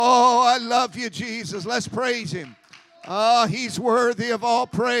I love you, Jesus. Let's praise him. He's worthy of all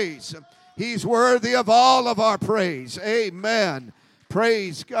praise. He's worthy of all of our praise. Amen.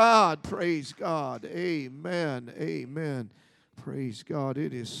 Praise God. Praise God. Amen. Amen. Praise God.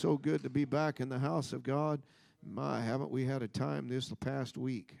 It is so good to be back in the house of God. My, haven't we had a time this past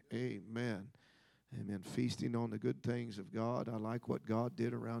week? Amen. Amen. Feasting on the good things of God. I like what God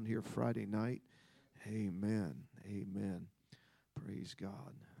did around here Friday night. Amen. Amen. Praise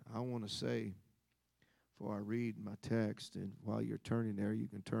God. I want to say, before I read my text, and while you're turning there, you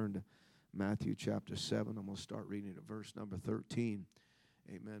can turn to Matthew chapter 7. I'm going to start reading at verse number 13.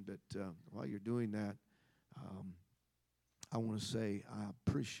 Amen. But while you're doing that, I want to say I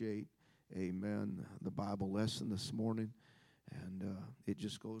appreciate, amen, the Bible lesson this morning. And it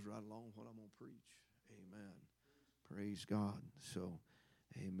just goes right along with what I'm going to preach. Amen. Praise God. So,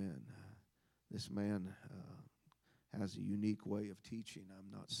 amen. This man has a unique way of teaching. I'm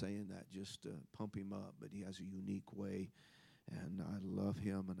not saying that just to pump him up, but he has a unique way. And I love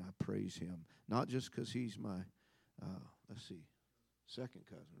him and I praise him. Not just because he's my, second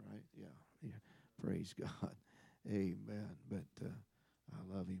cousin, right? Yeah. Praise God. Amen. But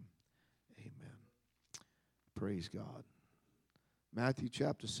I love him. Amen. Praise God. Matthew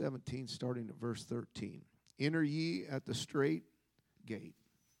chapter 17, starting at verse 13. Enter ye at the strait gate,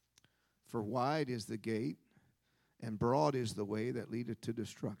 for wide is the gate, and broad is the way that leadeth to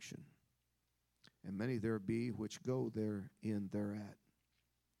destruction. And many there be which go therein thereat.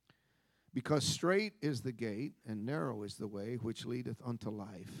 Because strait is the gate, and narrow is the way which leadeth unto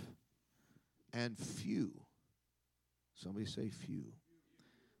life, and few, somebody say few,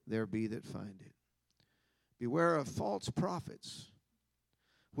 there be that find it. Beware of false prophets,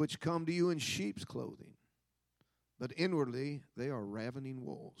 which come to you in sheep's clothing, but inwardly they are ravening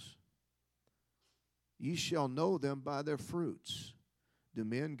wolves. Ye shall know them by their fruits. Do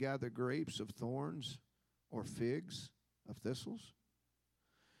men gather grapes of thorns, or figs of thistles?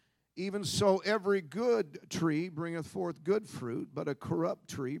 Even so every good tree bringeth forth good fruit, but a corrupt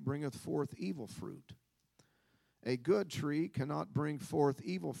tree bringeth forth evil fruit. A good tree cannot bring forth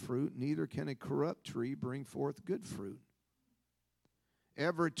evil fruit, neither can a corrupt tree bring forth good fruit.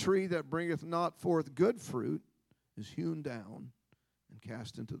 Every tree that bringeth not forth good fruit is hewn down and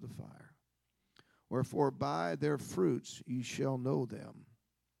cast into the fire. Wherefore by their fruits ye shall know them.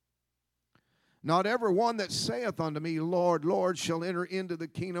 Not every one that saith unto me, Lord, Lord, shall enter into the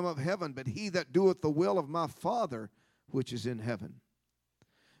kingdom of heaven, but he that doeth the will of my Father which is in heaven.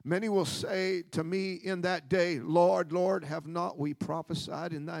 Many will say to me in that day, Lord, Lord, have not we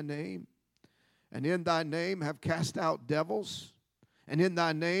prophesied in thy name? And in thy name have cast out devils? And in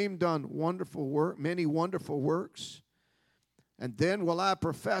thy name done wonderful work, many wonderful works? And then will I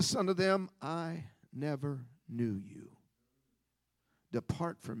profess unto them, I never knew you.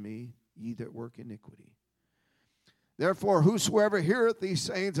 Depart from me, ye that work iniquity. Therefore, whosoever heareth these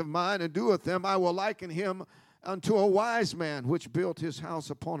sayings of mine and doeth them, I will liken him unto a wise man which built his house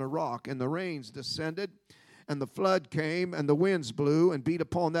upon a rock. And the rains descended, and the flood came, and the winds blew, and beat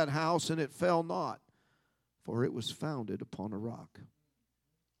upon that house, and it fell not, for it was founded upon a rock.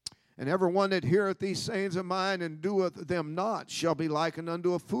 And every one that heareth these sayings of mine and doeth them not shall be likened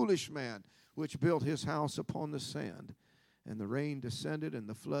unto a foolish man which built his house upon the sand. And the rain descended, and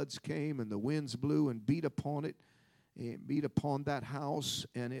the floods came, and the winds blew and beat upon it, and beat upon that house,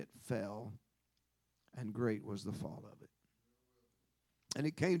 and it fell, and great was the fall of it. And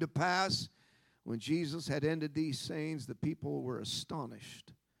it came to pass, when Jesus had ended these sayings, the people were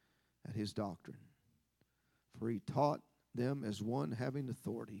astonished at his doctrine. For he taught them as one having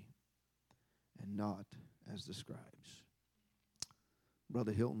authority, and not as the scribes.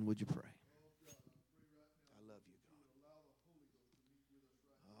 Brother Hilton, would you pray?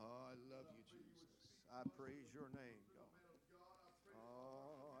 I praise your name, God.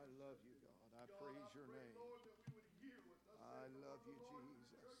 Oh, I love you, God. I praise your name. I love you,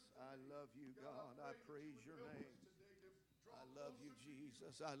 Jesus. I love you, God. I praise your name. I love you,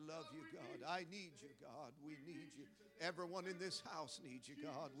 Jesus. I love you, God. I need you, God. We need you. Everyone in this house needs you,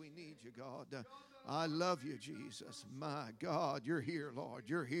 God. We need you, God. I love you, Jesus. My God, you're here, Lord.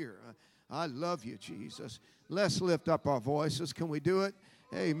 You're here. I love you, Jesus. Let's lift up our voices. Can we do it?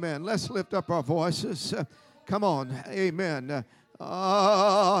 Amen. Let's lift up our voices. Come on. Amen.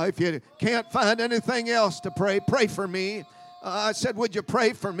 If you can't find anything else to pray, pray for me. I said, would you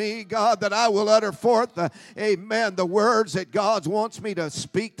pray for me, God, that I will utter forth, amen, the words that God wants me to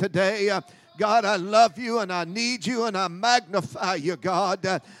speak today. God, I love you and I need you and I magnify you,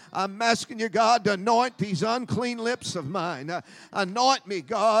 God. I'm asking you, God, to anoint these unclean lips of mine. Anoint me,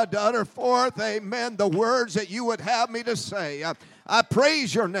 God, to utter forth, amen, the words that you would have me to say. I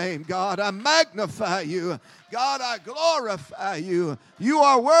praise your name, God. I magnify you. God, I glorify you. You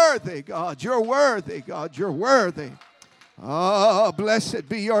are worthy, God. You're worthy, God. You're worthy. Oh, blessed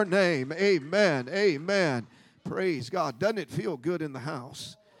be your name. Amen. Amen. Praise God. Doesn't it feel good in the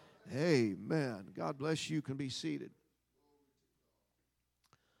house? Amen. God bless you. You can be seated.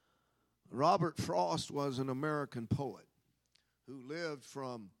 Robert Frost was an American poet who lived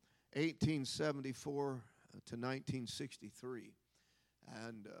from 1874 to 1963.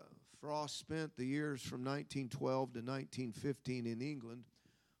 And Frost spent the years from 1912 to 1915 in England,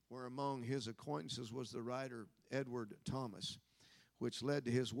 where among his acquaintances was the writer Edward Thomas, which led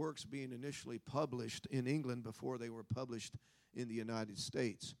to his works being initially published in England before they were published in the United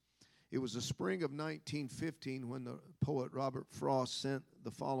States. It was the spring of 1915 when the poet Robert Frost sent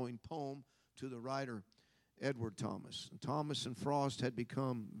the following poem to the writer Edward Thomas. Thomas and Frost had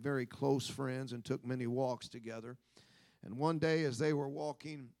become very close friends and took many walks together. And one day as they were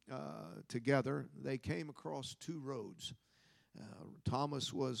walking together, they came across two roads.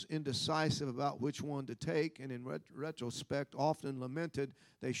 Thomas was indecisive about which one to take, and in retrospect often lamented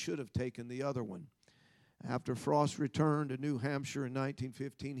they should have taken the other one. After Frost returned to New Hampshire in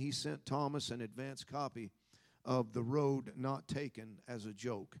 1915, he sent Thomas an advance copy of The Road Not Taken as a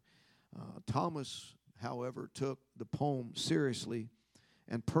joke. Thomas, however, took the poem seriously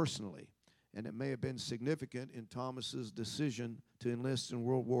and personally, and it may have been significant in Thomas's decision to enlist in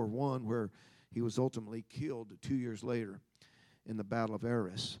World War I, where he was ultimately killed 2 years later in the Battle of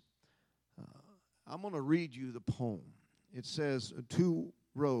Arras. I'm going to read you the poem. It says, "Two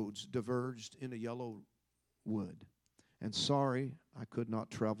roads diverged in a yellow wood, and sorry I could not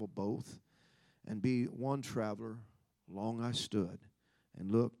travel both, and be one traveler, long I stood,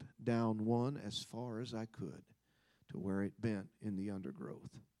 and looked down one as far as I could, to where it bent in the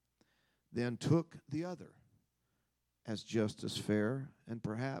undergrowth. Then took the other, as just as fair, and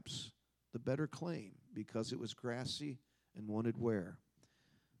perhaps the better claim, because it was grassy and wanted wear.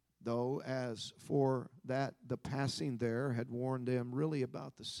 Though as for that the passing there had warned them really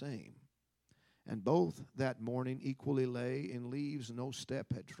about the same. And both that morning equally lay in leaves no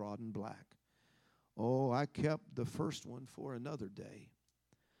step had trodden black. Oh, I kept the first one for another day.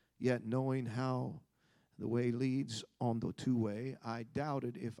 Yet knowing how the way leads on the two-way, I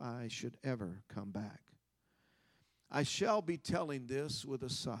doubted if I should ever come back. I shall be telling this with a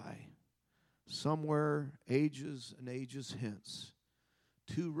sigh. Somewhere ages and ages hence,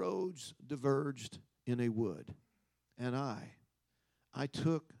 two roads diverged in a wood, and I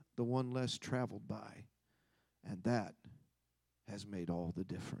took the one less traveled by, and that has made all the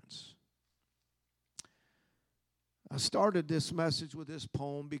difference." I started this message with this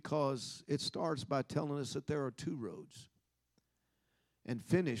poem because it starts by telling us that there are two roads, and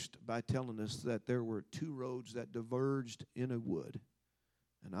finished by telling us that there were two roads that diverged in a wood,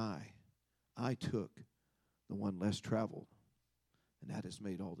 and I took the one less traveled, and that has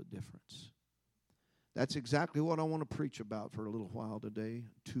made all the difference. That's exactly what I want to preach about for a little while today.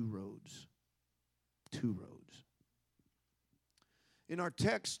 Two roads. Two roads. In our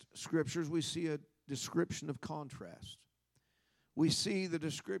text scriptures, we see a description of contrast. We see the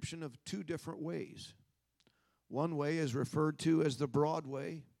description of two different ways. One way is referred to as the broad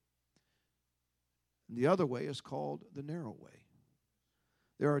way, and the other way is called the narrow way.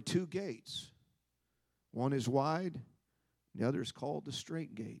 There are two gates. One is wide, the other is called the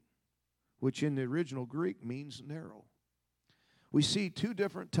straight gate, which in the original Greek means narrow. We see two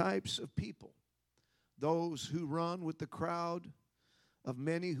different types of people. Those who run with the crowd of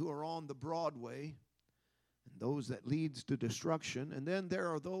many who are on the broad way, and those that leads to destruction. And then there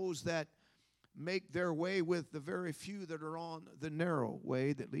are those that make their way with the very few that are on the narrow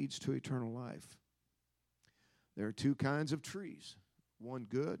way that leads to eternal life. There are two kinds of trees, one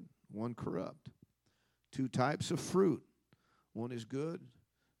good, one corrupt. Two types of fruit, one is good,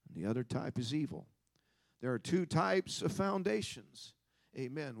 and the other type is evil. There are two types of foundations,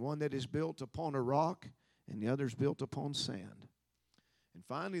 amen, one that is built upon a rock, and the other is built upon sand. And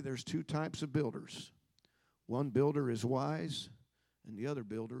finally, there's two types of builders. One builder is wise, and the other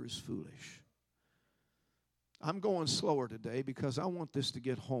builder is foolish. I'm going slower today because I want this to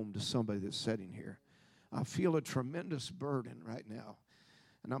get home to somebody that's sitting here. I feel a tremendous burden right now,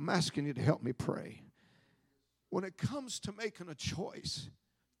 and I'm asking you to help me pray. When it comes to making a choice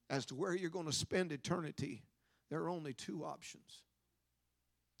as to where you're going to spend eternity, there are only two options.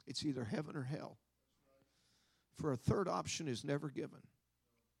 It's either heaven or hell. For a third option is never given.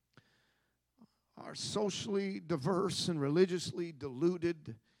 Our socially diverse and religiously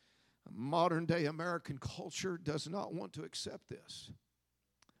deluded modern-day American culture does not want to accept this.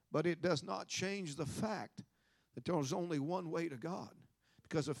 But it does not change the fact that there's only one way to God.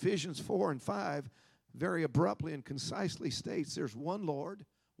 Because Ephesians 4 and 5 very abruptly and concisely states there's one Lord,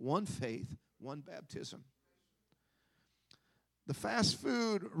 one faith, one baptism. The fast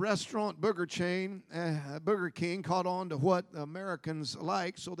food restaurant Burger King caught on to what Americans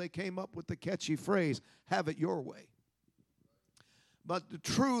like, so they came up with the catchy phrase, have it your way. But the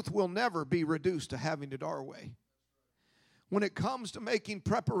truth will never be reduced to having it our way. When it comes to making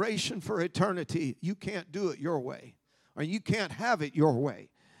preparation for eternity, you can't do it your way, or you can't have it your way.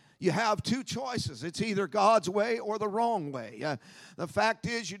 You have two choices. It's either God's way or the wrong way. The fact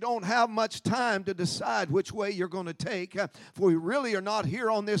is, you don't have much time to decide which way you're going to take, for we really are not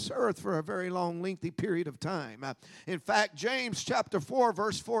here on this earth for a very long, lengthy period of time. In fact, James chapter 4,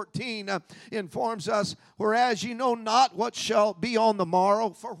 verse 14 informs us, whereas ye know not what shall be on the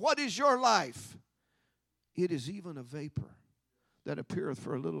morrow, for what is your life? It is even a vapor that appeareth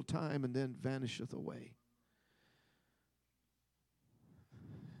for a little time and then vanisheth away.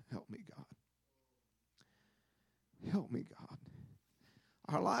 Help me, God. Help me, God.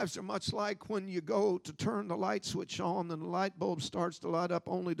 Our lives are much like when you go to turn the light switch on and the light bulb starts to light up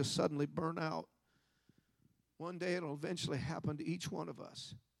only to suddenly burn out. One day it'll eventually happen to each one of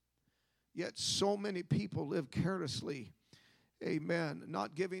us. Yet so many people live carelessly, amen,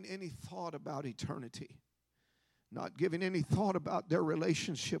 not giving any thought about eternity, not giving any thought about their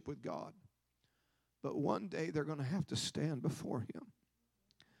relationship with God. But one day they're going to have to stand before Him.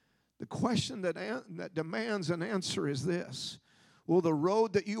 The question that demands an answer is this: will the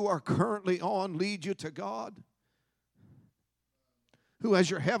road that you are currently on lead you to God? Who, as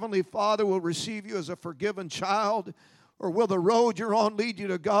your heavenly Father, will receive you as a forgiven child? Or will the road you're on lead you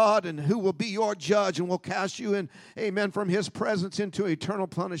to God, and who will be your judge and will cast you in, amen, from His presence into eternal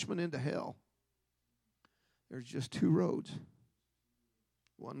punishment into hell? There's just two roads.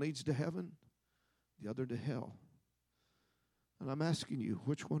 One leads to heaven, the other to hell. And I'm asking you,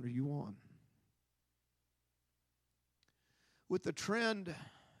 which one are you on? With the trend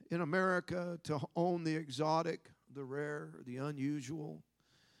in America to own the exotic, the rare, the unusual,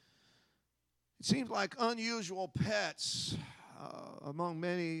 it seems like unusual pets among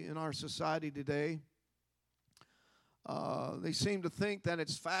many in our society today, they seem to think that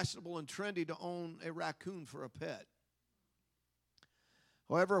it's fashionable and trendy to own a raccoon for a pet.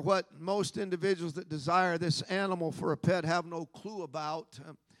 However, what most individuals that desire this animal for a pet have no clue about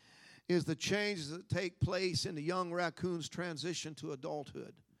is the changes that take place in the young raccoon's transition to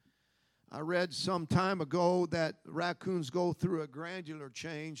adulthood. I read some time ago that raccoons go through a glandular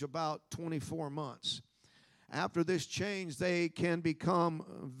change about 24 months. After this change, they can become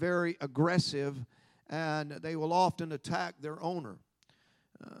very aggressive, and they will often attack their owner.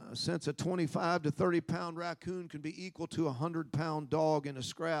 Since a 25 to 30-pound raccoon can be equal to a 100-pound dog in a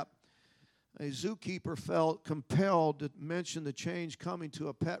scrap, a zookeeper felt compelled to mention the change coming to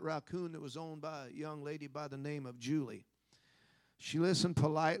a pet raccoon that was owned by a young lady by the name of Julie. She listened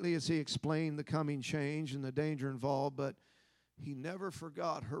politely as he explained the coming change and the danger involved, but he never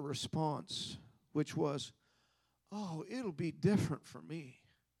forgot her response, which was, "Oh, it'll be different for me."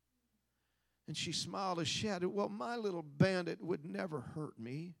 And she smiled as she added, "Well, my little bandit would never hurt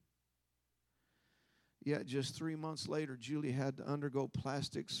me." Yet just 3 months later, Julie had to undergo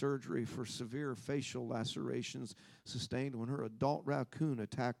plastic surgery for severe facial lacerations sustained when her adult raccoon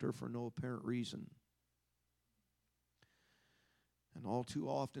attacked her for no apparent reason. And all too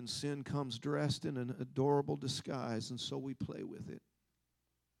often, sin comes dressed in an adorable disguise, and so we play with it.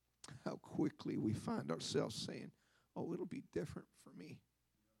 How quickly we find ourselves saying, "Oh, it'll be different for me."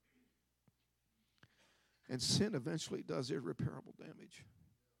 And sin eventually does irreparable damage.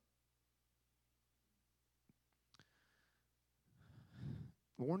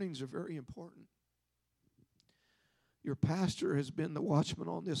 Warnings are very important. Your pastor has been the watchman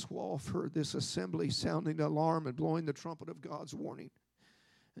on this wall for this assembly, sounding the alarm and blowing the trumpet of God's warning.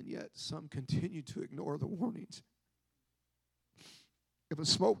 And yet some continue to ignore the warnings. If a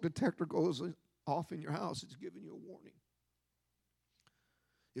smoke detector goes off in your house, it's giving you a warning.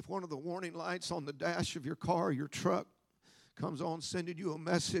 If one of the warning lights on the dash of your car or your truck comes on sending you a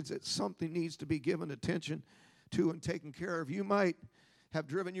message that something needs to be given attention to and taken care of, you might have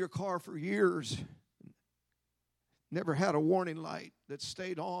driven your car for years, never had a warning light that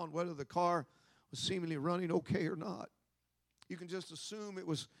stayed on whether the car was seemingly running okay or not. You can just assume it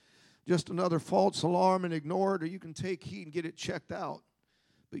was just another false alarm and ignore it, or you can take heed and get it checked out.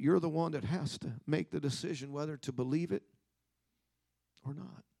 But you're the one that has to make the decision whether to believe it or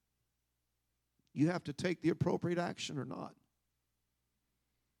not. You have to take the appropriate action or not.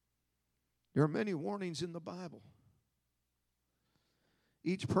 There are many warnings in the Bible.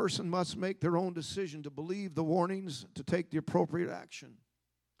 Each person must make their own decision to believe the warnings, to take the appropriate action.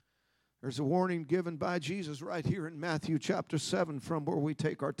 There's a warning given by Jesus right here in Matthew chapter 7 from where we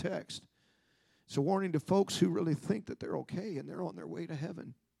take our text. It's a warning to folks who really think that they're okay and they're on their way to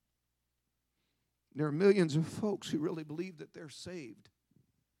heaven. There are millions of folks who really believe that they're saved.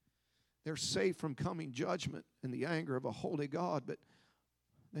 They're safe from coming judgment and the anger of a holy God, but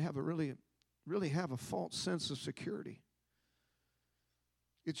they have really have a false sense of security.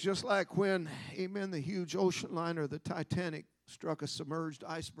 It's just like when, amen, the huge ocean liner, the Titanic, struck a submerged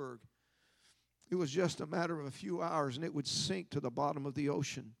iceberg. It was just a matter of a few hours and it would sink to the bottom of the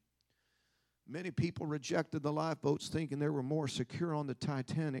ocean. Many people rejected the lifeboats thinking they were more secure on the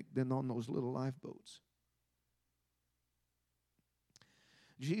Titanic than on those little lifeboats.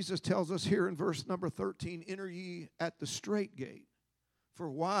 Jesus tells us here in verse number 13, enter ye at the strait gate, for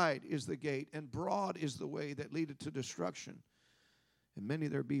wide is the gate and broad is the way that leadeth to destruction, and many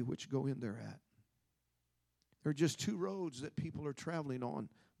there be which go in thereat. There are just two roads that people are traveling on,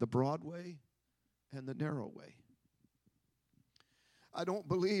 the broad way and the narrow way. I don't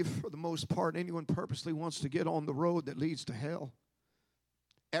believe, for the most part, anyone purposely wants to get on the road that leads to hell.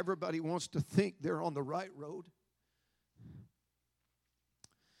 Everybody wants to think they're on the right road.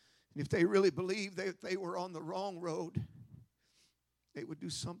 And if they really believe that they were on the wrong road, they would do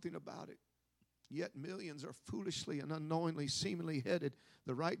something about it. Yet millions are foolishly and unknowingly, seemingly headed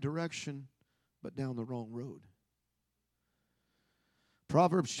the right direction, but down the wrong road.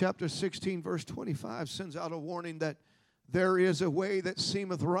 Proverbs chapter 16, verse 25 sends out a warning that there is a way that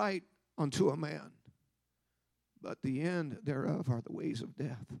seemeth right unto a man, but the end thereof are the ways of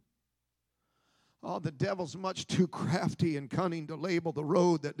death. Oh, the devil's much too crafty and cunning to label the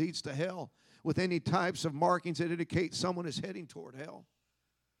road that leads to hell with any types of markings that indicate someone is heading toward hell.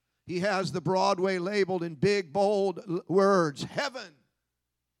 He has the broad way labeled in big, bold words, heaven.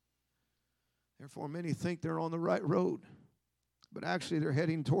 Therefore, many think they're on the right road, but actually they're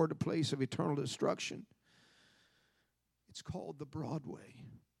heading toward a place of eternal destruction. It's called the broad way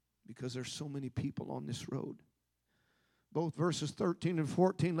because there's so many people on this road. Both verses 13 and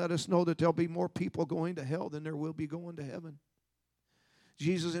 14 let us know that there'll be more people going to hell than there will be going to heaven.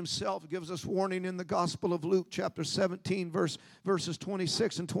 Jesus himself gives us warning in the Gospel of Luke chapter 17 verses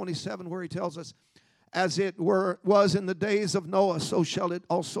 26 and 27 where he tells us, as it was in the days of Noah, so shall it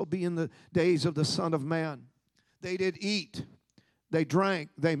also be in the days of the Son of Man. They did eat, they drank,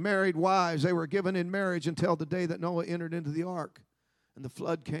 they married wives, they were given in marriage until the day that Noah entered into the ark, and the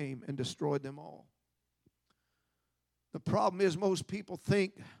flood came and destroyed them all. The problem is most people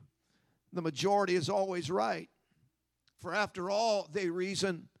think the majority is always right. For after all, they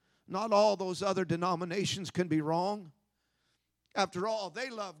reason, not all those other denominations can be wrong. After all, they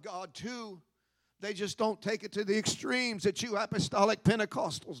love God too. They just don't take it to the extremes that you apostolic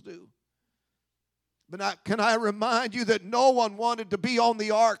Pentecostals do. But can I remind you that no one wanted to be on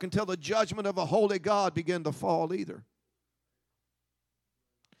the ark until the judgment of a holy God began to fall either.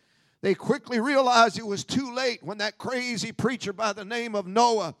 They quickly realized it was too late when that crazy preacher by the name of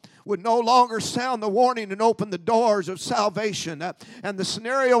Noah would no longer sound the warning and open the doors of salvation. And the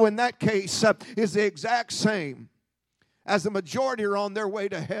scenario in that case is the exact same, as the majority are on their way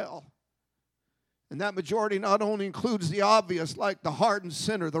to hell. And that majority not only includes the obvious, like the hardened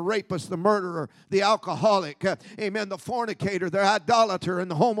sinner, the rapist, the murderer, the alcoholic, amen, the fornicator, the idolater,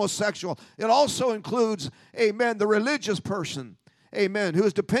 and the homosexual. It also includes, amen, the religious person, amen, who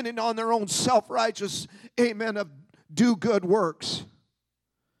is dependent on their own self-righteous, amen, of do good works.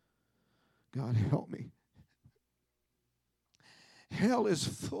 God help me. Hell is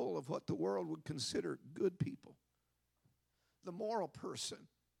full of what the world would consider good people. The moral person,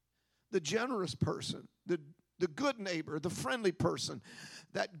 the generous person, the good neighbor, the friendly person,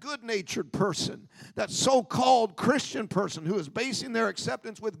 that good-natured person, that so-called Christian person who is basing their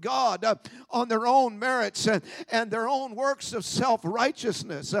acceptance with God on their own merits and their own works of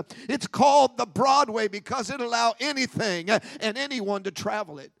self-righteousness. It's called the broad way because it allows anything and anyone to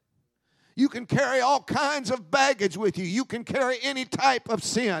travel it. You can carry all kinds of baggage with you. You can carry any type of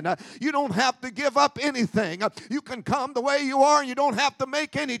sin. You don't have to give up anything. You can come the way you are and you don't have to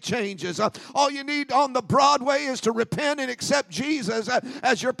make any changes. All you need on the broad way is to repent and accept Jesus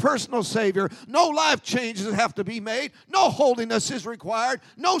as your personal Savior. No life changes have to be made. No holiness is required.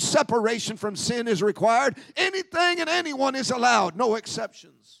 No separation from sin is required. Anything and anyone is allowed. No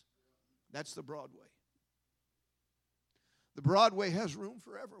exceptions. That's the broad way. The broad way has room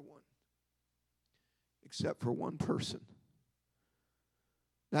for everyone, except for one person.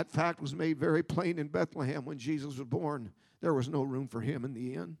 That fact was made very plain in Bethlehem when Jesus was born. There was no room for him in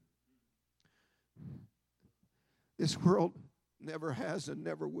the inn. This world never has and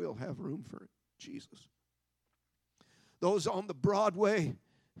never will have room for Jesus. Those on the Broadway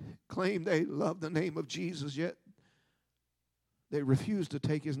claim they love the name of Jesus, yet they refuse to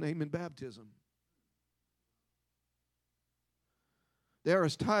take his name in baptism. There,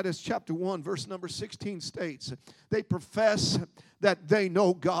 as Titus chapter 1, verse number 16 states, they profess that they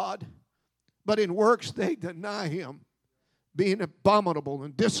know God, but in works they deny him, being abominable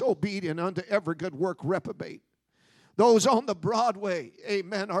and disobedient unto every good work reprobate. Those on the Broadway,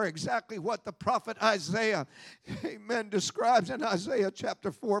 amen, are exactly what the prophet Isaiah, amen, describes in Isaiah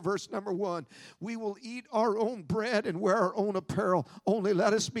chapter 4, verse number 1. We will eat our own bread and wear our own apparel. Only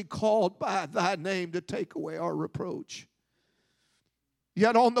let us be called by thy name to take away our reproach.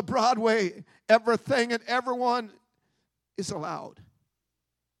 Yet on the Broadway, everything and everyone is allowed.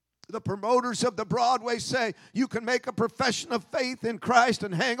 The promoters of the Broadway say you can make a profession of faith in Christ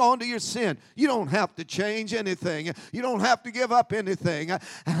and hang on to your sin. You don't have to change anything. You don't have to give up anything.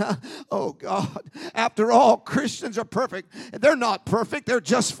 Oh, God. After all, Christians are perfect. They're not perfect. They're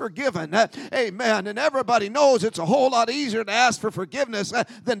just forgiven. Amen. And everybody knows it's a whole lot easier to ask for forgiveness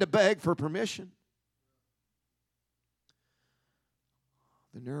than to beg for permission.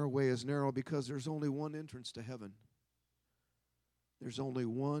 The narrow way is narrow because there's only one entrance to heaven. There's only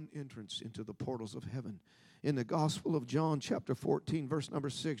one entrance into the portals of heaven. In the Gospel of John, chapter 14, verse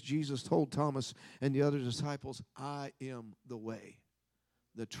number 6, Jesus told Thomas and the other disciples, I am the way,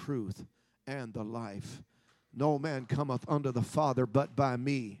 the truth, and the life. No man cometh unto the Father but by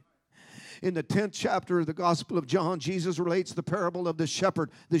me. In the 10th chapter of the Gospel of John, Jesus relates the parable of the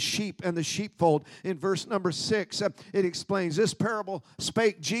shepherd, the sheep, and the sheepfold. In verse number 6, it explains, this parable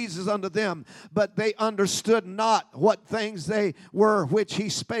spake Jesus unto them, but they understood not what things they were which he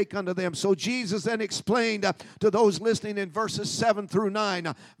spake unto them. So Jesus then explained to those listening in verses 7 through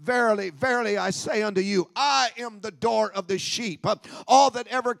 9, verily, verily, I say unto you, I am the door of the sheep. All that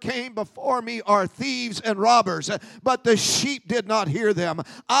ever came before me are thieves and robbers, but the sheep did not hear them.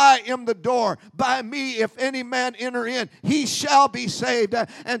 I am the door. By me, if any man enter in, he shall be saved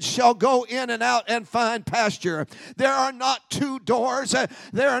and shall go in and out and find pasture. There are not two doors.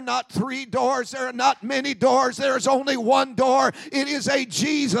 There are not three doors. There are not many doors. There is only one door. It is a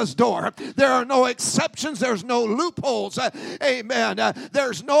Jesus door. There are no exceptions. There's no loopholes. Amen.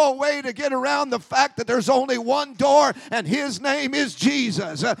 There's no way to get around the fact that there's only one door, and his name is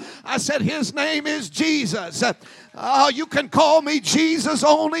Jesus. I said his name is Jesus. Oh, you can call me Jesus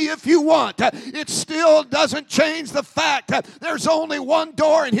only if you want. It still doesn't change the fact that there's only one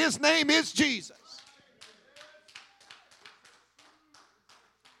door, and his name is Jesus.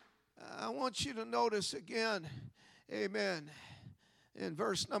 I want you to notice again, amen, in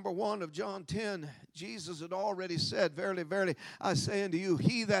verse number 1 of John 10, Jesus had already said, verily, verily, I say unto you,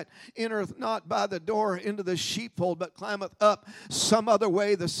 he that entereth not by the door into the sheepfold, but climbeth up some other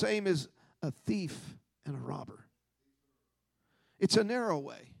way, the same is a thief and a robber. It's a narrow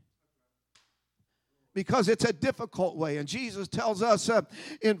way because it's a difficult way. And Jesus tells us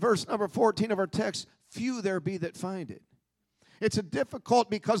in verse number 14 of our text, few there be that find it. It's a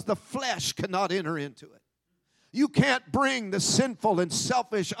difficult because the flesh cannot enter into it. You can't bring the sinful and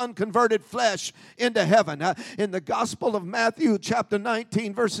selfish, unconverted flesh into heaven. In the Gospel of Matthew, chapter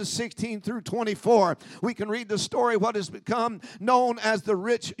 19, verses 16 through 24, we can read the story, what has become known as the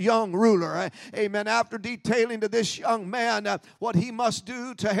rich young ruler. Amen. After detailing to this young man what he must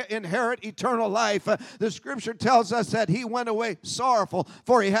do to inherit eternal life, the Scripture tells us that he went away sorrowful,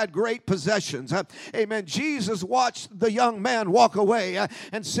 for he had great possessions. Amen. Jesus watched the young man walk away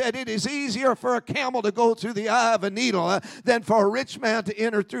and said, it is easier for a camel to go through the eye of a needle than for a rich man to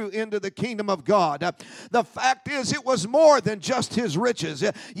enter through into the kingdom of God. The fact is, it was more than just his riches.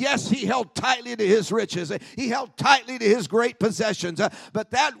 Yes, he held tightly to his riches. He held tightly to his great possessions.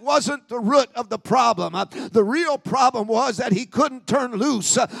 But that wasn't the root of the problem. The real problem was that he couldn't turn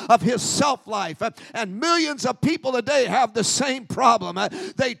loose of his self-life. And millions of people today have the same problem.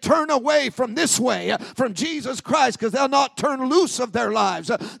 They turn away from this way, from Jesus Christ, because they'll not turn loose of their lives.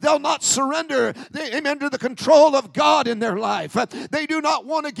 They'll not surrender, amen, to the control of God in their life. They do not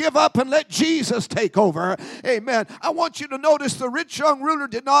want to give up and let Jesus take over. Amen. I want you to notice the rich young ruler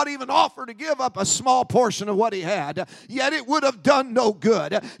did not even offer to give up a small portion of what he had, yet it would have done no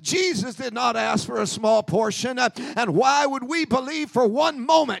good. Jesus did not ask for a small portion, and why would we believe for one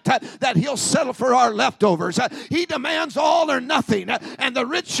moment that he'll settle for our leftovers? He demands all or nothing, and the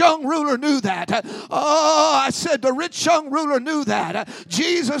rich young ruler knew that. Oh, I said the rich young ruler knew that.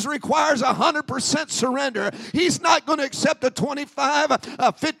 Jesus requires 100% surrender. He's not going to accept a 25,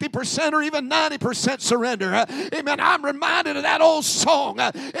 50%, or even 90% surrender. Amen. I'm reminded of that old song.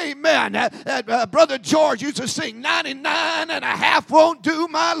 Amen. Brother George used to sing, 99 and a half won't do,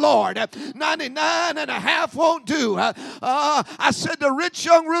 my Lord. 99 and a half won't do. I said the rich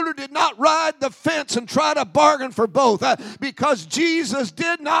young ruler did not ride the fence and try to bargain for both because Jesus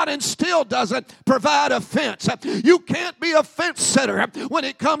did not and still doesn't provide a fence. You can't be a fence sitter when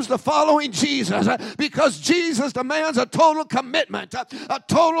it comes to following Jesus because Jesus demands a total commitment, a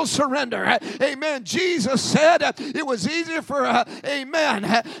total surrender. Amen. Jesus said it was easier for a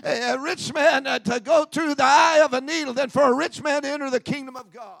rich man to go through the eye of a needle than for a rich man to enter the kingdom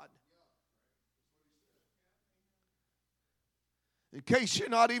of God. In case you're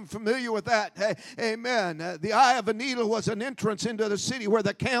not even familiar with that, amen. The eye of a needle was an entrance into the city where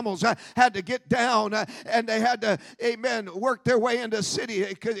the camels had to get down and they had to, work their way into the city.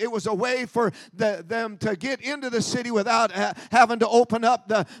 It was a way for them to get into the city without having to open up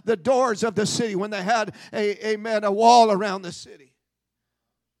the doors of the city when they had, a wall around the city.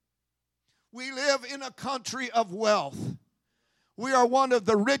 We live in a country of wealth. We are one of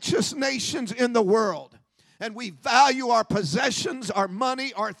the richest nations in the world. And we value our possessions, our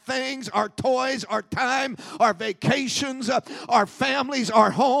money, our things, our toys, our time, our vacations, our families,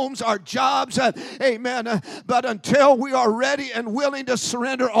 our homes, our jobs. Amen. But until we are ready and willing to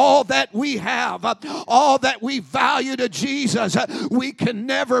surrender all that we have, all that we value to Jesus, we can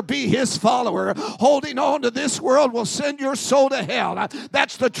never be His follower. Holding on to this world will send your soul to hell.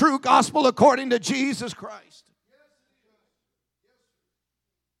 That's the true gospel according to Jesus Christ.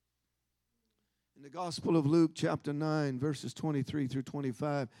 In the Gospel of Luke, chapter 9, verses 23 through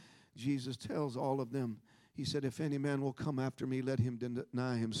 25, Jesus tells all of them, He said, if any man will come after me, let him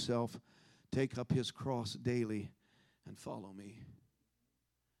deny himself, take up his cross daily, and follow me.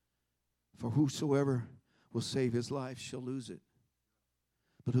 For whosoever will save his life shall lose it.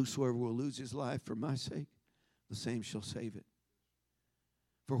 But whosoever will lose his life for my sake, the same shall save it.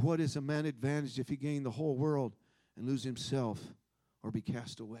 For what is a man advantaged if he gain the whole world and lose himself or be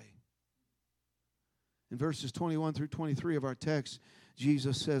cast away? In verses 21 through 23 of our text,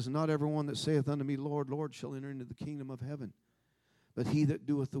 Jesus says, not everyone that saith unto me, Lord, Lord, shall enter into the kingdom of heaven, but he that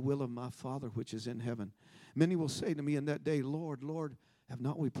doeth the will of my Father which is in heaven. Many will say to me in that day, Lord, Lord, have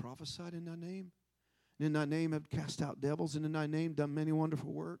not we prophesied in thy name? And in thy name have cast out devils, and in thy name done many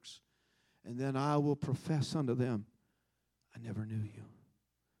wonderful works? And then I will profess unto them, I never knew you.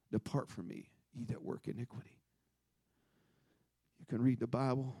 Depart from me, ye that work iniquity. You can read the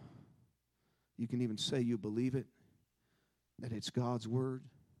Bible. You can even say you believe it, that it's God's word.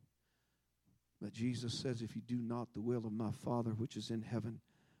 But Jesus says, if you do not the will of my Father which is in heaven,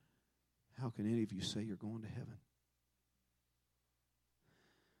 how can any of you say you're going to heaven?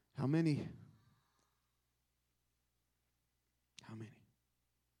 How many?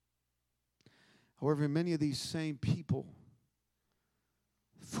 However, many of these same people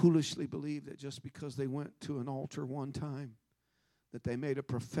foolishly believe that just because they went to an altar one time, that they made a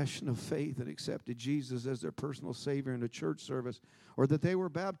profession of faith and accepted Jesus as their personal Savior in a church service, or that they were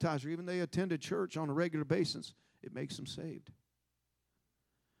baptized, or even they attended church on a regular basis, it makes them saved.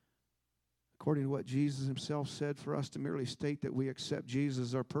 According to what Jesus Himself said, for us to merely state that we accept Jesus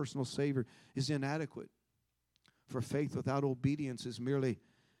as our personal Savior is inadequate. For faith without obedience is merely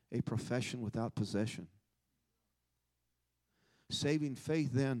a profession without possession. Saving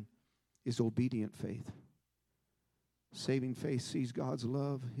faith, then, is obedient faith. Saving faith sees God's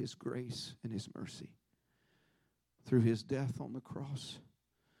love, His grace, and His mercy through His death on the cross,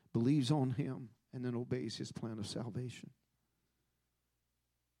 believes on Him, and then obeys His plan of salvation.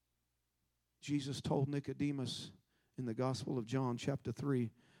 Jesus told Nicodemus in the Gospel of John, chapter 3,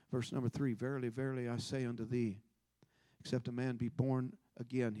 verse number 3, verily, verily, I say unto thee, except a man be born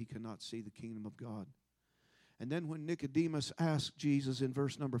again, he cannot see the kingdom of God. And then when Nicodemus asked Jesus in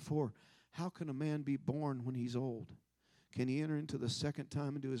verse number 4, how can a man be born when he's old? Can he enter into the second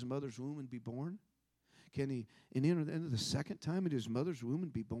time into his mother's womb and be born? Can he enter into the second time into his mother's womb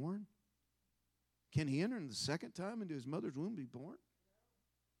and be born? Can he enter in the second time into his mother's womb and be born?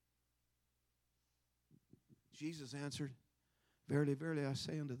 Jesus answered, verily, verily, I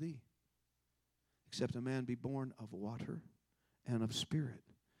say unto thee, except a man be born of water and of spirit,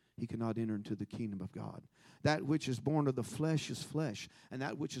 he cannot enter into the kingdom of God. That which is born of the flesh is flesh, and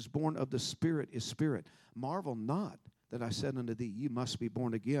that which is born of the Spirit is spirit. Marvel not that I said unto thee, you must be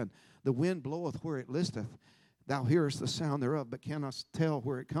born again. The wind bloweth where it listeth. Thou hearest the sound thereof, but cannot tell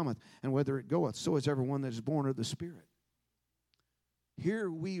where it cometh, and whether it goeth. So is everyone that is born of the Spirit.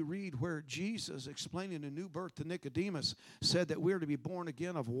 Here we read where Jesus, explaining the new birth to Nicodemus, said that we are to be born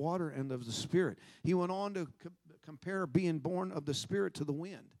again of water and of the Spirit. He went on to compare being born of the Spirit to the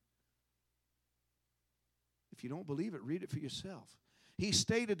wind. If you don't believe it, read it for yourself. He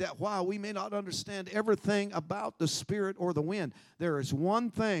stated that while we may not understand everything about the Spirit or the wind, there is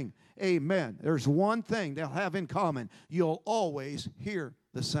one thing, amen, there's one thing they'll have in common. You'll always hear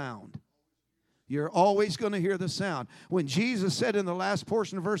the sound. You're always going to hear the sound. When Jesus said in the last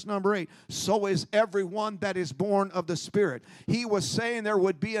portion of verse number 8, so is everyone that is born of the Spirit. He was saying there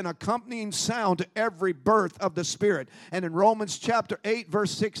would be an accompanying sound to every birth of the Spirit. And in Romans chapter 8,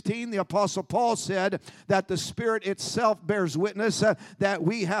 verse 16, the Apostle Paul said that the Spirit itself bears witness that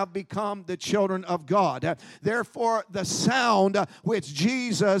we have become the children of God. Therefore, the sound which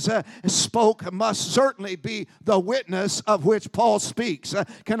Jesus spoke must certainly be the witness of which Paul speaks.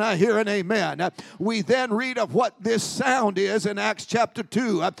 Can I hear an amen? We then read of what this sound is in Acts chapter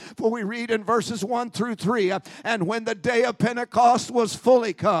 2, for we read in verses 1 through 3, and when the day of Pentecost was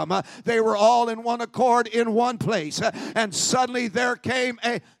fully come, they were all in one accord in one place, and suddenly there came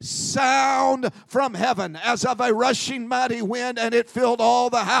a sound from heaven as of a rushing mighty wind, and it filled all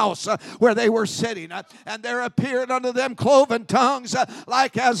the house where they were sitting, and there appeared unto them cloven tongues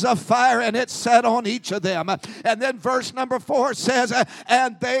like as of fire, and it sat on each of them. And then verse number 4 says,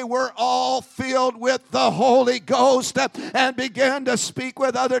 and they were all filled with the Holy Ghost and began to speak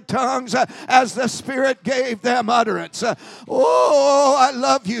with other tongues as the Spirit gave them utterance. Oh, I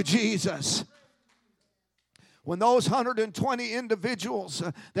love you, Jesus. When those 120 individuals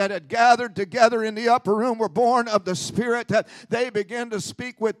that had gathered together in the upper room were born of the Spirit, they began to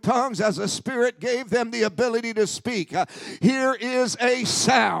speak with tongues as the Spirit gave them the ability to speak. Here is a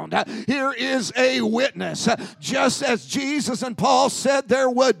sound. Here is a witness. Just as Jesus and Paul said there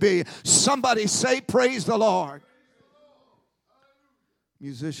would be. Somebody say, praise the Lord.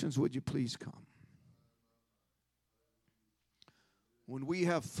 Musicians, would you please come? When we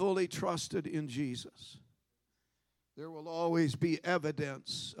have fully trusted in Jesus, there will always be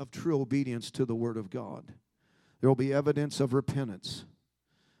evidence of true obedience to the Word of God. There will be evidence of repentance,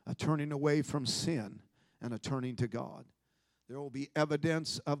 a turning away from sin, and a turning to God. There will be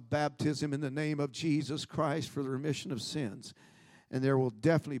evidence of baptism in the name of Jesus Christ for the remission of sins. And there will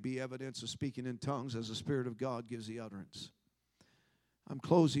definitely be evidence of speaking in tongues as the Spirit of God gives the utterance. I'm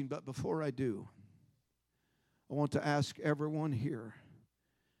closing, but before I do, I want to ask everyone here,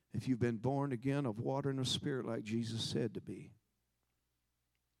 if you've been born again of water and of Spirit like Jesus said to be.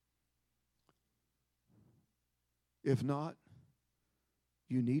 If not,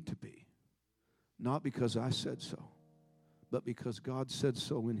 you need to be. Not because I said so, but because God said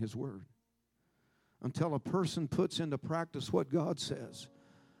so in His Word. Until a person puts into practice what God says,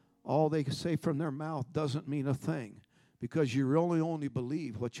 all they say from their mouth doesn't mean a thing, because you really only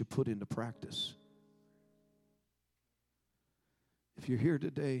believe what you put into practice. If you're here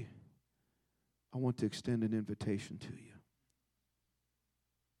today, I want to extend an invitation to you.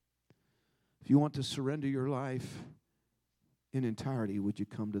 If you want to surrender your life in entirety, would you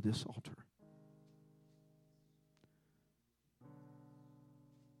come to this altar?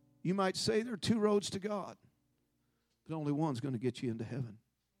 You might say there are two roads to God, but only one's going to get you into heaven.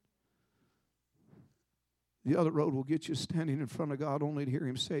 The other road will get you standing in front of God only to hear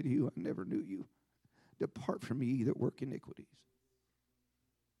Him say to you, I never knew you. Depart from me, ye that work iniquities.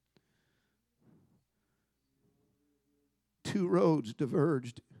 Two roads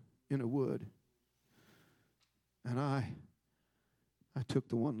diverged in a wood, and I took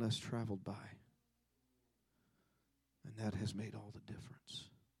the one less traveled by, and that has made all the difference.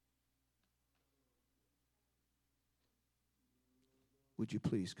 Would you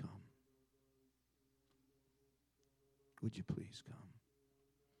please come? Would you please come?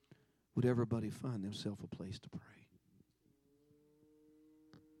 Would everybody find themselves a place to pray?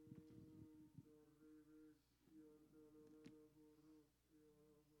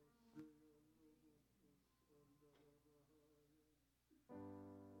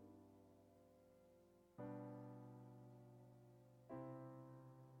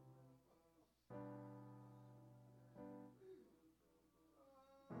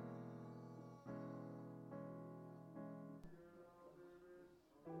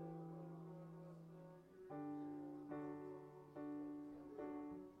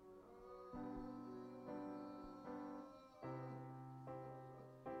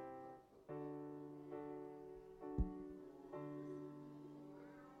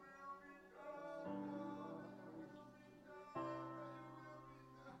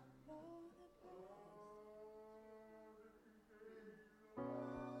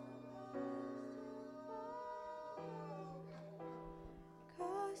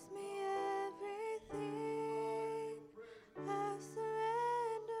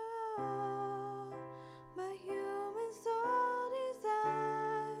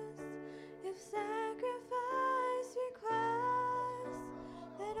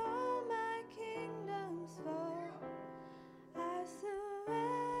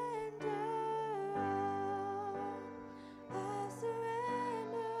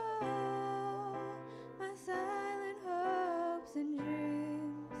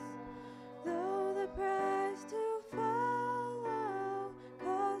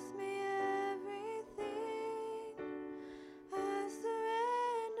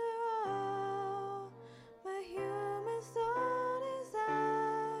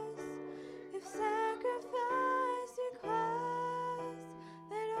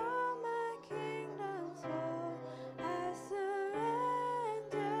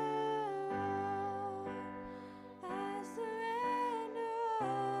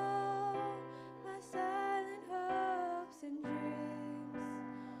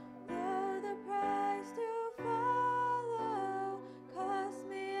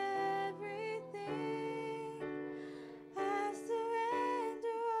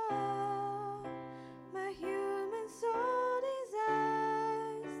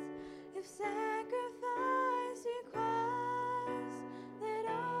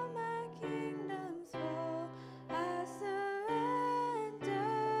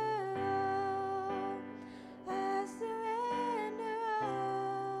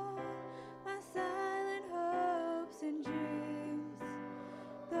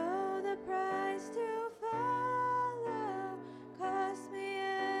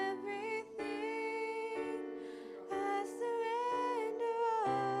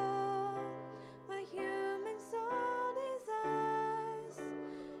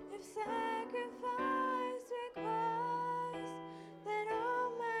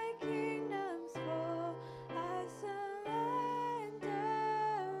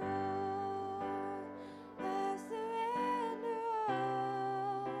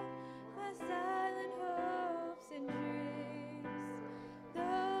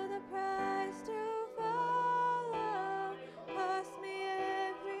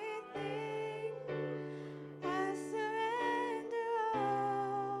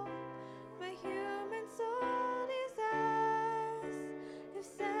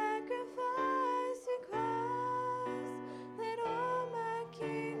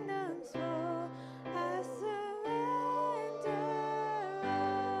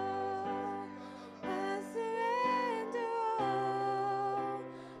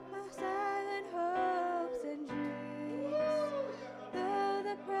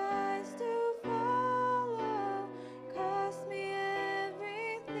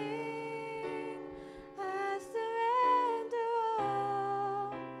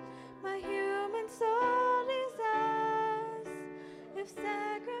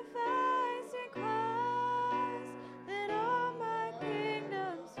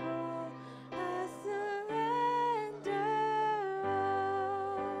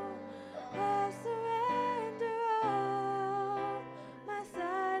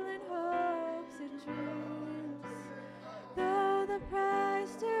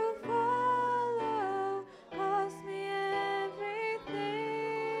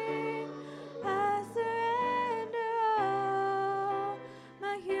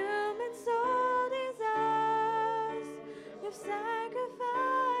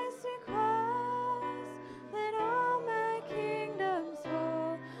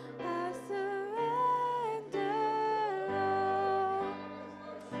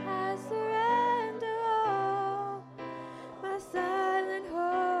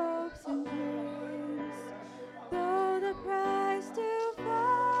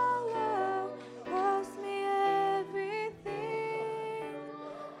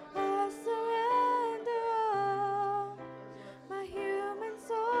 My human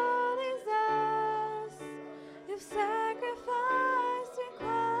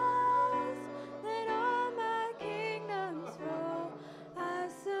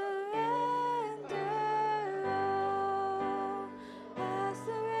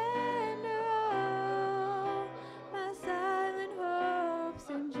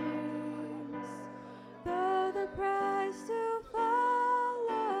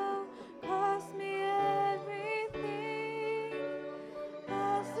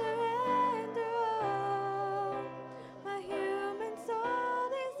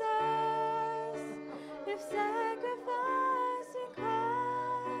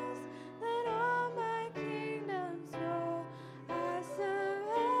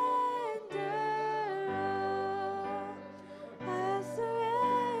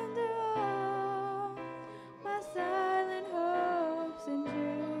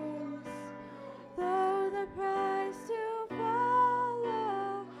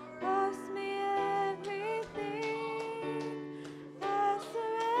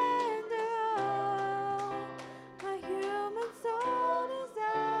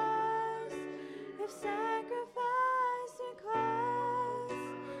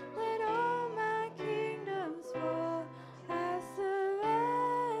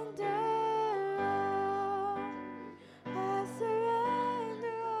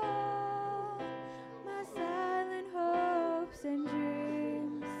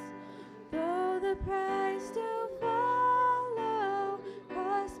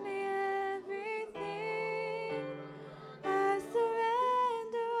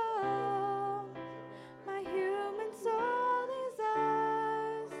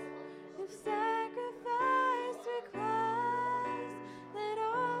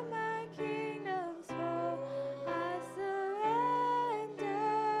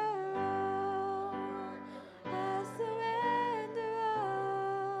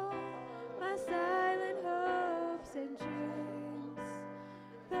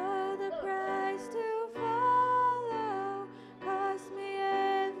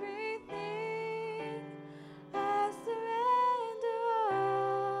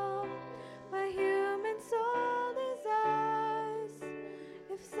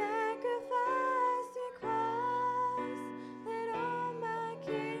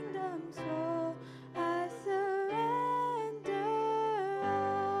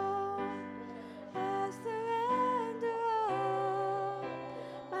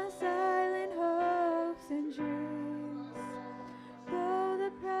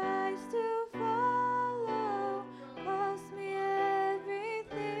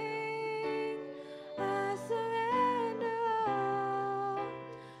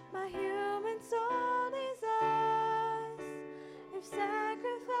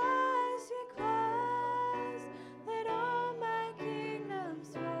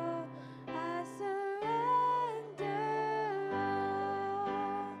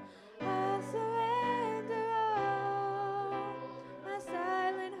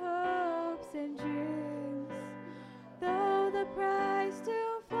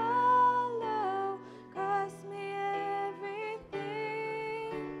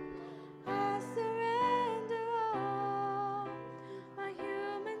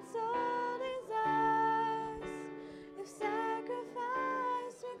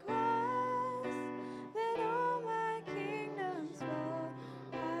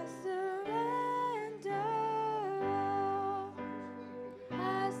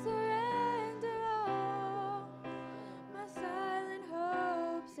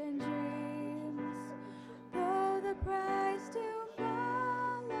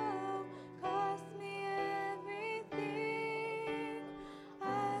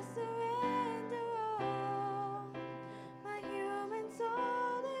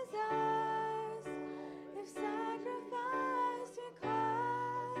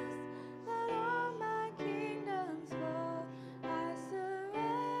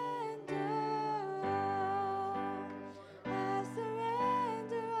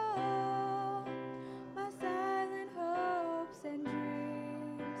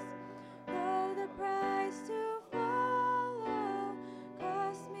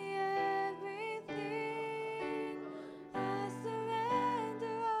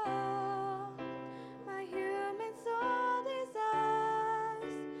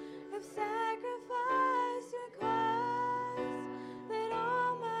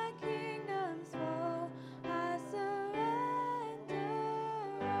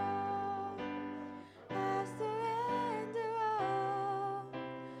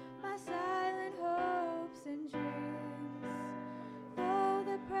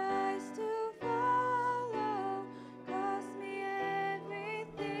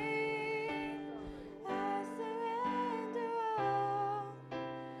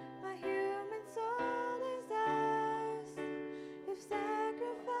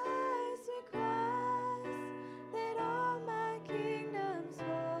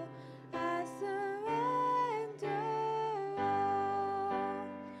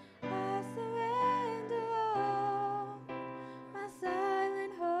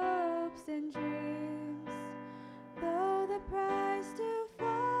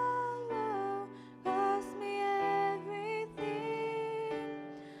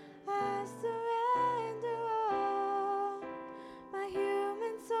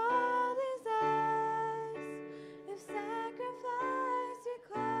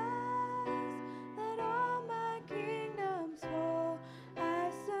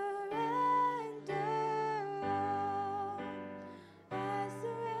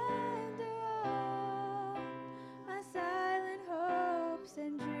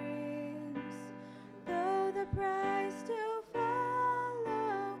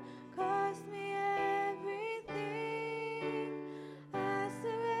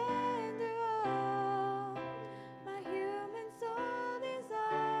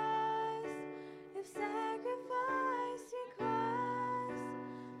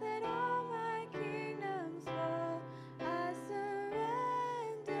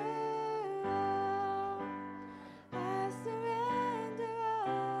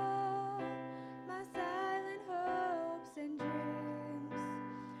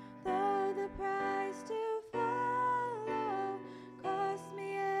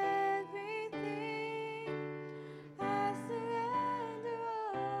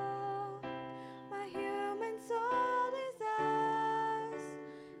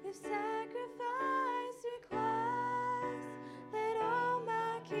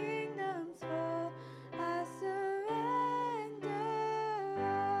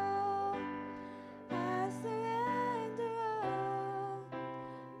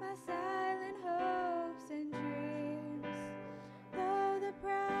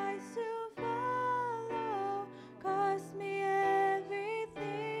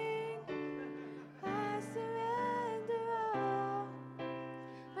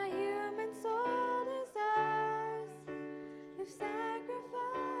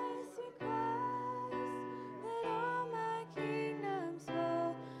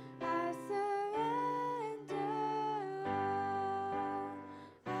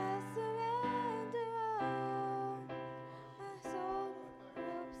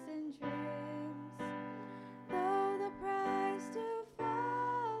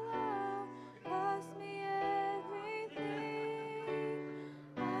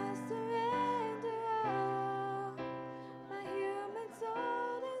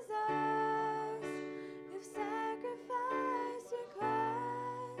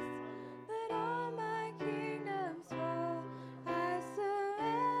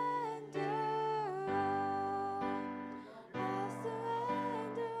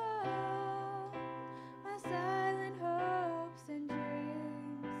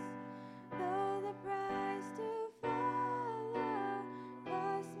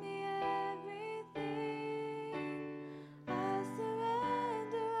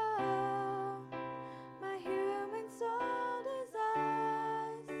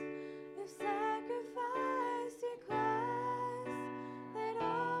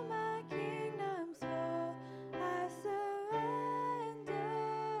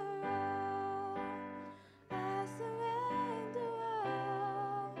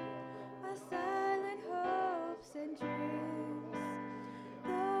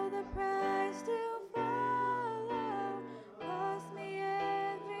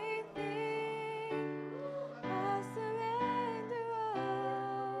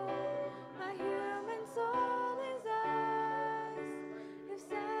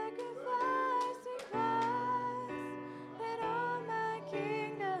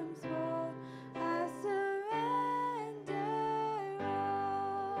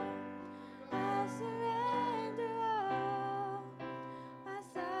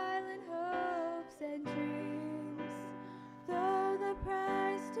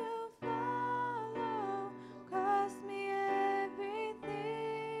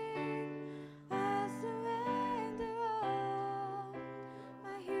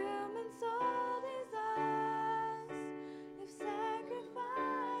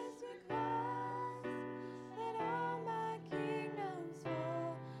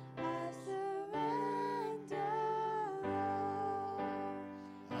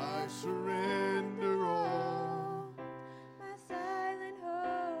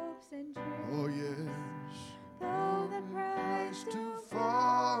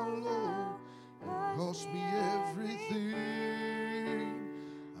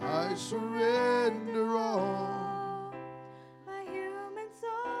surrender all. My human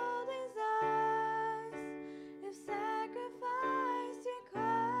soul desires, if sacrifice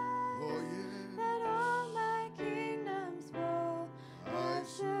requires, Oh, yes. that all my kingdoms fall. I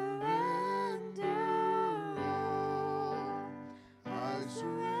surrender all. I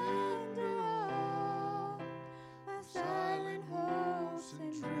surrender all. My silent hopes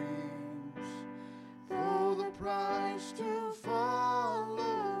and dreams, For the price to follow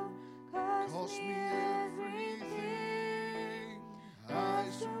cost me everything. I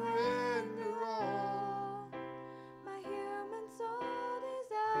surrender all. My human soul Oh,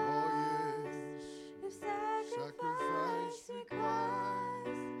 desires, yes. if sacrifice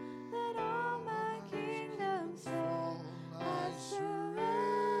requires, that all my kingdoms fall. I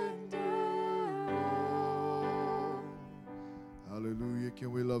surrender all. Hallelujah.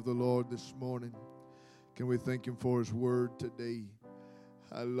 Can we love the Lord this morning? Can we thank Him for His word today?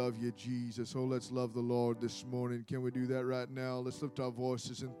 I love you, Jesus. Oh, let's love the Lord this morning. Can we do that right now? Let's lift our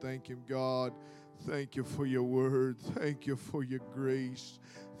voices and thank Him. God, thank you for your word. Thank you for your grace.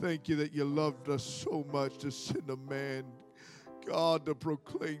 Thank you that you loved us so much to send a man, God, to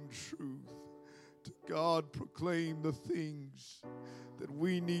proclaim truth. To God, proclaim the things that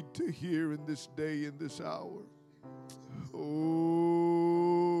we need to hear in this day, in this hour.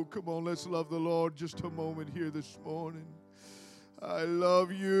 Oh, come on, let's love the Lord just a moment here this morning. I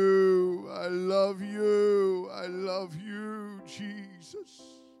love you. I love you. I love you, Jesus.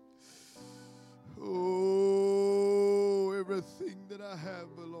 Oh, everything that I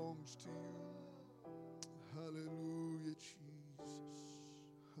have belongs to you. Hallelujah, Jesus.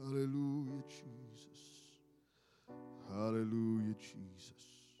 Hallelujah, Jesus. Hallelujah, Jesus.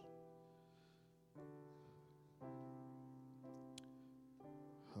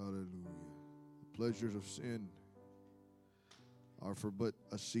 Hallelujah. The pleasures of sin are for but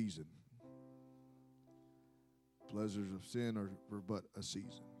a season. Pleasures of sin are for but a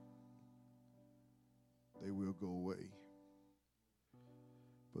season. They will go away.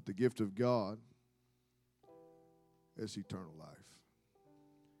 But the gift of God is eternal life.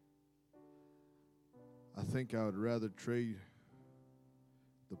 I think I would rather trade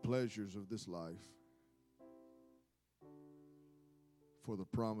the pleasures of this life for the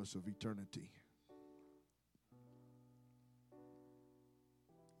promise of eternity.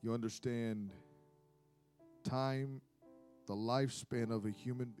 You understand, time, the lifespan of a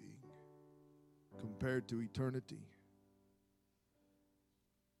human being compared to eternity.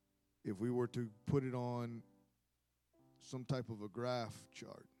 If we were to put it on some type of a graph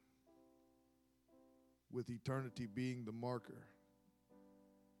chart, with eternity being the marker,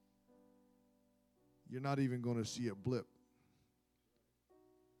 you're not even going to see a blip.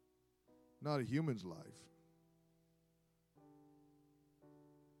 Not a human's life.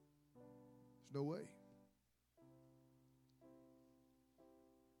 There's no way.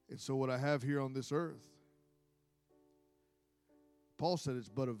 And so what I have here on this earth, Paul said it's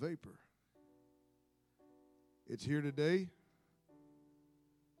but a vapor. It's here today,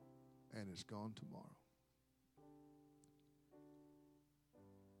 and it's gone tomorrow.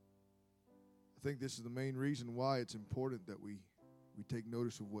 I think this is the main reason why it's important that we take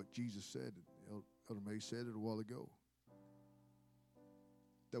notice of what Jesus said. Elder May said it a while ago.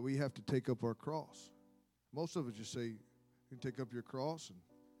 That we have to take up our cross. Most of us just say, you can take up your cross and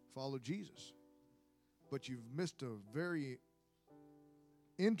follow Jesus. But you've missed a very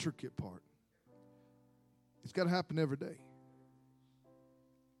intricate part. It's got to happen every day.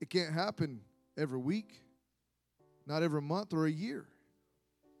 It can't happen every week, not every month or a year.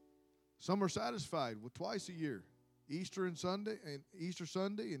 Some are satisfied with twice a year. Easter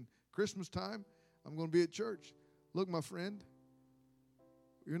Sunday and Christmas time, I'm going to be at church. Look, my friend,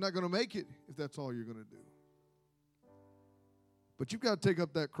 you're not going to make it if that's all you're going to do. But you've got to take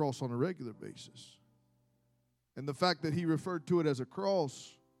up that cross on a regular basis. And the fact that he referred to it as a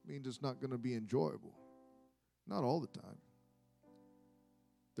cross means it's not going to be enjoyable. Not all the time.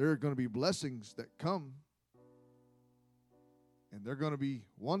 There are going to be blessings that come, and they're going to be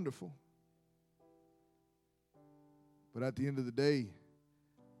wonderful. But at the end of the day,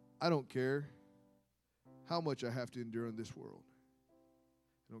 I don't care how much I have to endure in this world.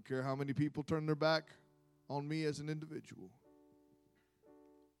 I don't care how many people turn their back on me as an individual.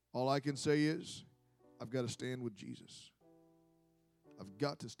 All I can say is, I've got to stand with Jesus. I've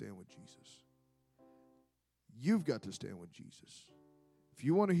got to stand with Jesus. You've got to stand with Jesus. If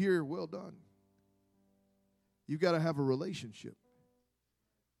you want to hear, well done, you've got to have a relationship.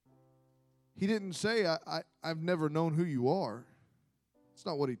 He didn't say, I've never known who you are. That's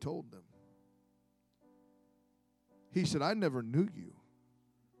not what he told them. He said, I never knew you.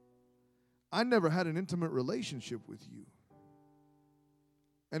 I never had an intimate relationship with you.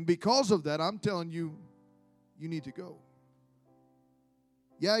 And because of that, I'm telling you, you need to go.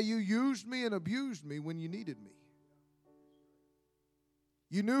 Yeah, you used me and abused me when you needed me.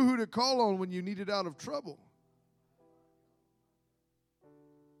 You knew who to call on when you needed out of trouble.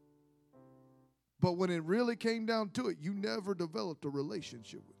 But when it really came down to it, you never developed a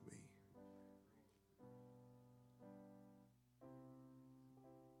relationship with me.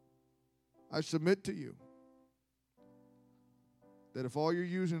 I submit to you that if all you're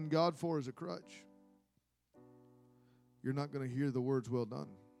using God for is a crutch, you're not going to hear the words, well done.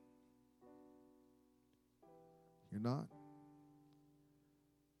 You're not.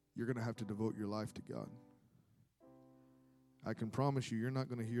 You're going to have to devote your life to God. I can promise you, you're not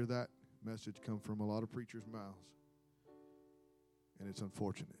going to hear that message come from a lot of preachers' mouths. And it's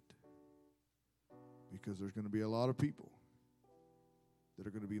unfortunate. Because there's going to be a lot of people that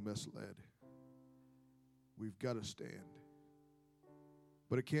are going to be misled. We've got to stand.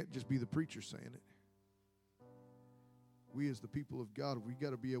 But it can't just be the preacher saying it. We as the people of God, we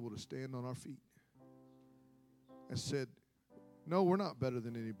got to be able to stand on our feet and said, no, we're not better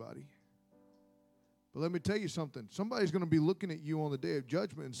than anybody. But let me tell you something. Somebody's going to be looking at you on the day of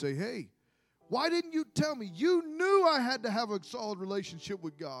judgment and say, hey, why didn't you tell me? You knew I had to have a solid relationship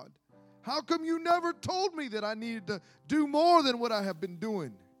with God. How come you never told me that I needed to do more than what I have been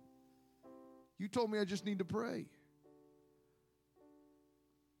doing? You told me I just need to pray.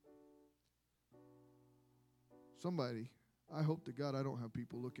 Somebody, I hope to God I don't have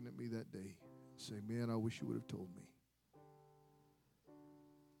people looking at me that day and say, man, I wish you would have told me.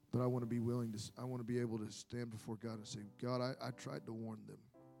 But I want to be willing to, I want to be able to stand before God and say, God, I tried to warn them.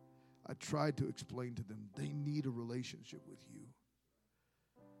 I tried to explain to them they need a relationship with you.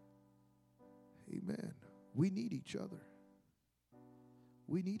 Amen. We need each other.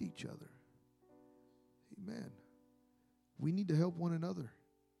 We need each other. Amen. We need to help one another.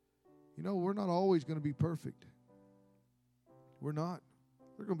 You know, we're not always going to be perfect. We're not.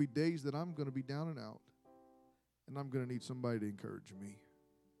 There are going to be days that I'm going to be down and out, and I'm going to need somebody to encourage me.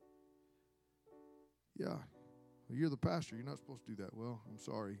 Yeah, well, you're the pastor. You're not supposed to do that. Well, I'm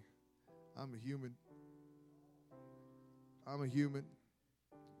sorry. I'm a human. I'm a human.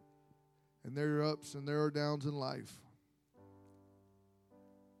 And there are ups and there are downs in life.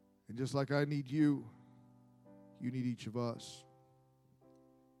 And just like I need you, you need each of us.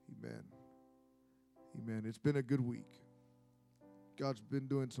 Amen. Amen. It's been a good week. God's been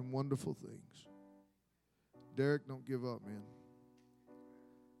doing some wonderful things. Derek, don't give up, man.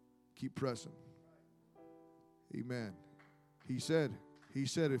 Keep pressing. Amen. He said,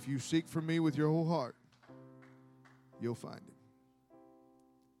 if you seek for me with your whole heart, you'll find him.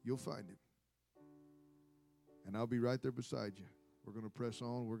 You'll find him. And I'll be right there beside you. We're going to press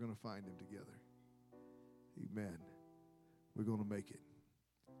on. We're going to find him together. Amen. We're going to make it.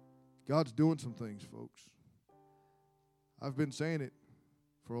 God's doing some things, folks. I've been saying it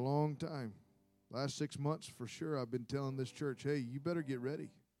for a long time. Last 6 months, for sure, I've been telling this church, hey, you better get ready.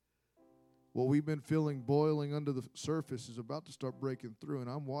 What we've been feeling boiling under the surface is about to start breaking through, and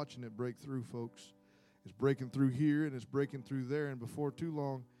I'm watching it break through, folks. It's breaking through here, and it's breaking through there, and before too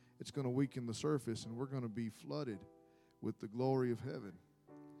long, it's going to weaken the surface, and we're going to be flooded with the glory of heaven.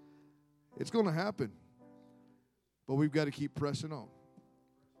 It's going to happen, but we've got to keep pressing on.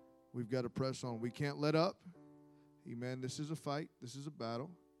 We've got to press on. We can't let up. Amen. This is a fight. This is a battle.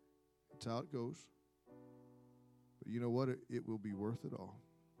 That's how it goes. But you know what? It will be worth it all.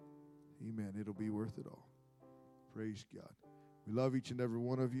 Amen. It'll be worth it all. Praise God. We love each and every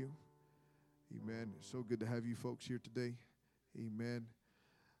one of you. Amen. It's so good to have you folks here today. Amen.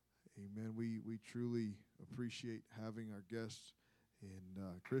 Amen. We truly appreciate having our guests.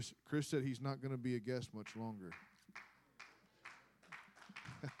 And Chris said he's not going to be a guest much longer.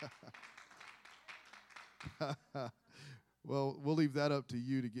 Well, we'll leave that up to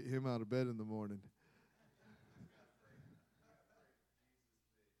you to get him out of bed in the morning.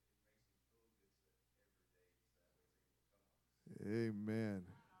 Amen.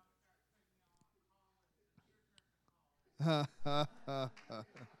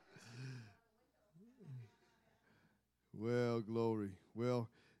 Well, glory. Well,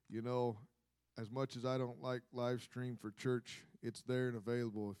 you know, as much as I don't like live stream for church, it's there and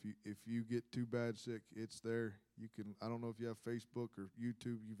available. If you get too bad sick, it's there. You can. I don't know if you have Facebook or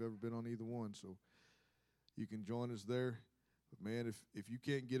YouTube. You've ever been on either one, so you can join us there. But man, if you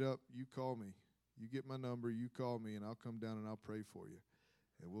can't get up, you call me. You get my number. You call me, and I'll come down and I'll pray for you.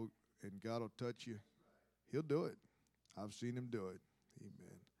 And God will touch you. He'll do it. I've seen him do it.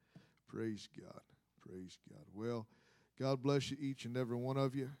 Amen. Praise God. Praise God. Well, God bless you, each and every one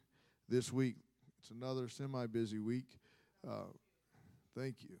of you. this week. It's another semi-busy week.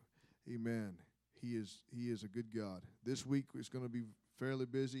 Thank you. Amen. He is a good God. This week is going to be fairly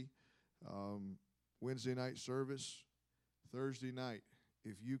busy. Wednesday night service, Thursday night.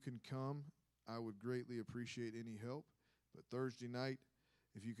 If you can come, I would greatly appreciate any help. But Thursday night,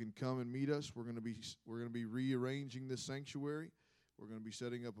 if you can come and meet us, we're going to be rearranging this sanctuary. We're going to be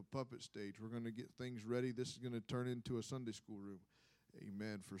setting up a puppet stage. We're going to get things ready. This is going to turn into a Sunday school room.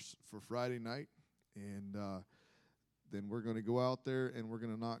 Amen. For Friday night, and then we're going to go out there and we're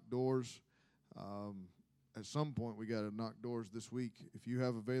going to knock doors. At some point, we got to knock doors this week. If you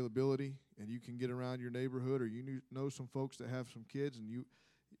have availability and you can get around your neighborhood, or you know some folks that have some kids, and you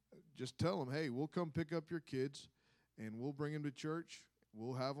just tell them, hey, we'll come pick up your kids, and we'll bring them to church.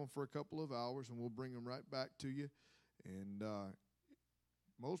 We'll have them for a couple of hours, and we'll bring them right back to you. And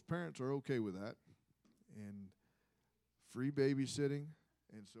most parents are okay with that, and free babysitting,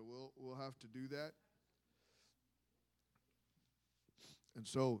 and so we'll have to do that. And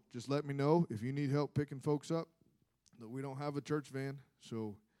so just let me know if you need help picking folks up. That we don't have a church van,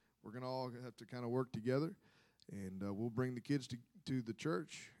 so we're going to all have to kind of work together. And we'll bring the kids to the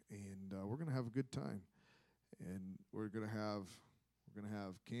church, and we're going to have a good time. And we're going to have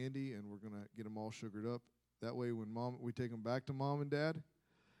candy, and we're going to get them all sugared up. That way when we take them back to mom and dad,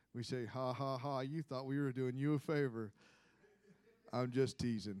 we say, ha, ha, ha, you thought we were doing you a favor. I'm just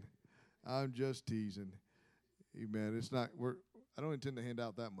teasing. Amen. It's not, I don't intend to hand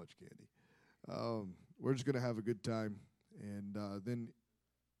out that much candy. We're just going to have a good time. And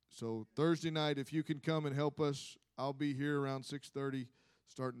so Thursday night, if you can come and help us, I'll be here around 6:30,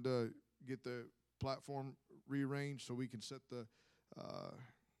 starting to get the platform rearranged so we can set the,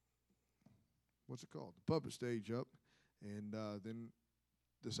 the puppet stage up. And then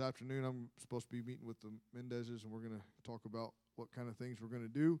this afternoon, I'm supposed to be meeting with the Mendezes, and we're going to talk about what kind of things we're going to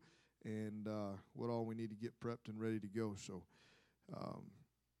do and what all we need to get prepped and ready to go. So,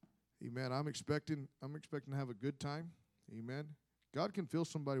 amen. I'm expecting to have a good time. Amen. God can fill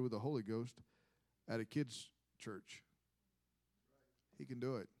somebody with the Holy Ghost at a kid's church. He can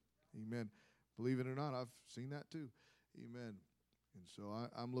do it. Amen. Believe it or not, I've seen that too. Amen. And so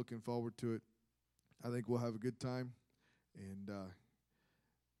I'm looking forward to it. I think we'll have a good time, and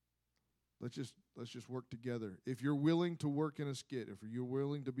let's just work together. If you're willing to work in a skit, if you're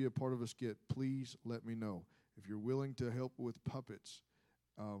willing to be a part of a skit, please let me know. If you're willing to help with puppets,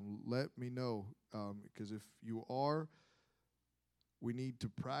 let me know. Because if you are, we need to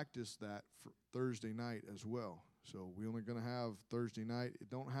practice that for Thursday night as well. So we're only going to have Thursday night.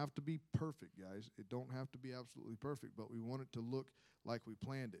 It don't have to be perfect, guys. It don't have to be absolutely perfect, but we want it to look like we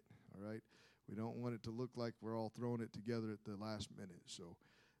planned it, all right? We don't want it to look like we're all throwing it together at the last minute. So,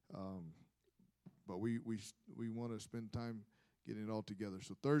 but we want to spend time getting it all together.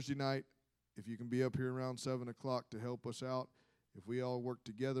 So Thursday night, if you can be up here around 7 o'clock to help us out, if we all work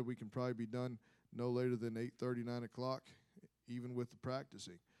together, we can probably be done no later than 8:30, 9 o'clock, even with the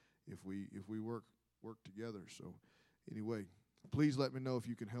practicing, if we work together. So anyway, please let me know if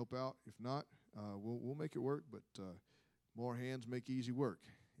you can help out. If not, we'll make it work, but more hands make easy work.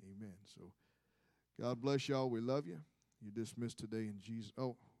 Amen. So God bless y'all. We love you. You're dismissed today in Jesus.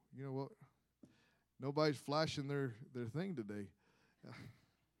 Oh, you know what? Nobody's flashing their thing today.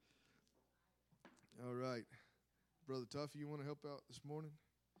 All right. Brother Tuffy, you want to help out this morning?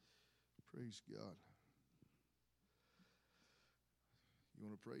 Praise God. You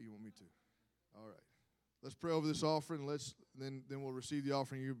want to pray? You want me to? All right. Let's pray over this offering. Then we'll receive the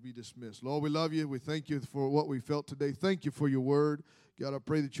offering. You'll be dismissed. Lord, we love you. We thank you for what we felt today. Thank you for your word. God, I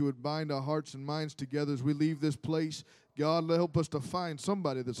pray that you would bind our hearts and minds together as we leave this place. God, help us to find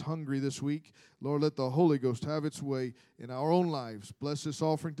somebody that's hungry this week. Lord, let the Holy Ghost have its way in our own lives. Bless this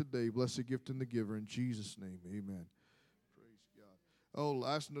offering today. Bless the gift and the giver. In Jesus' name, amen. Praise God. Oh,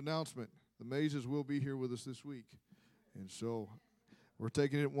 last announcement. The Mazes will be here with us this week. And so we're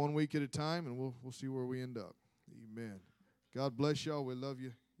taking it 1 week at a time, and we'll see where we end up. Amen. God bless y'all. We love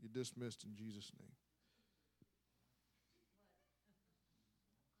you. You're dismissed in Jesus' name.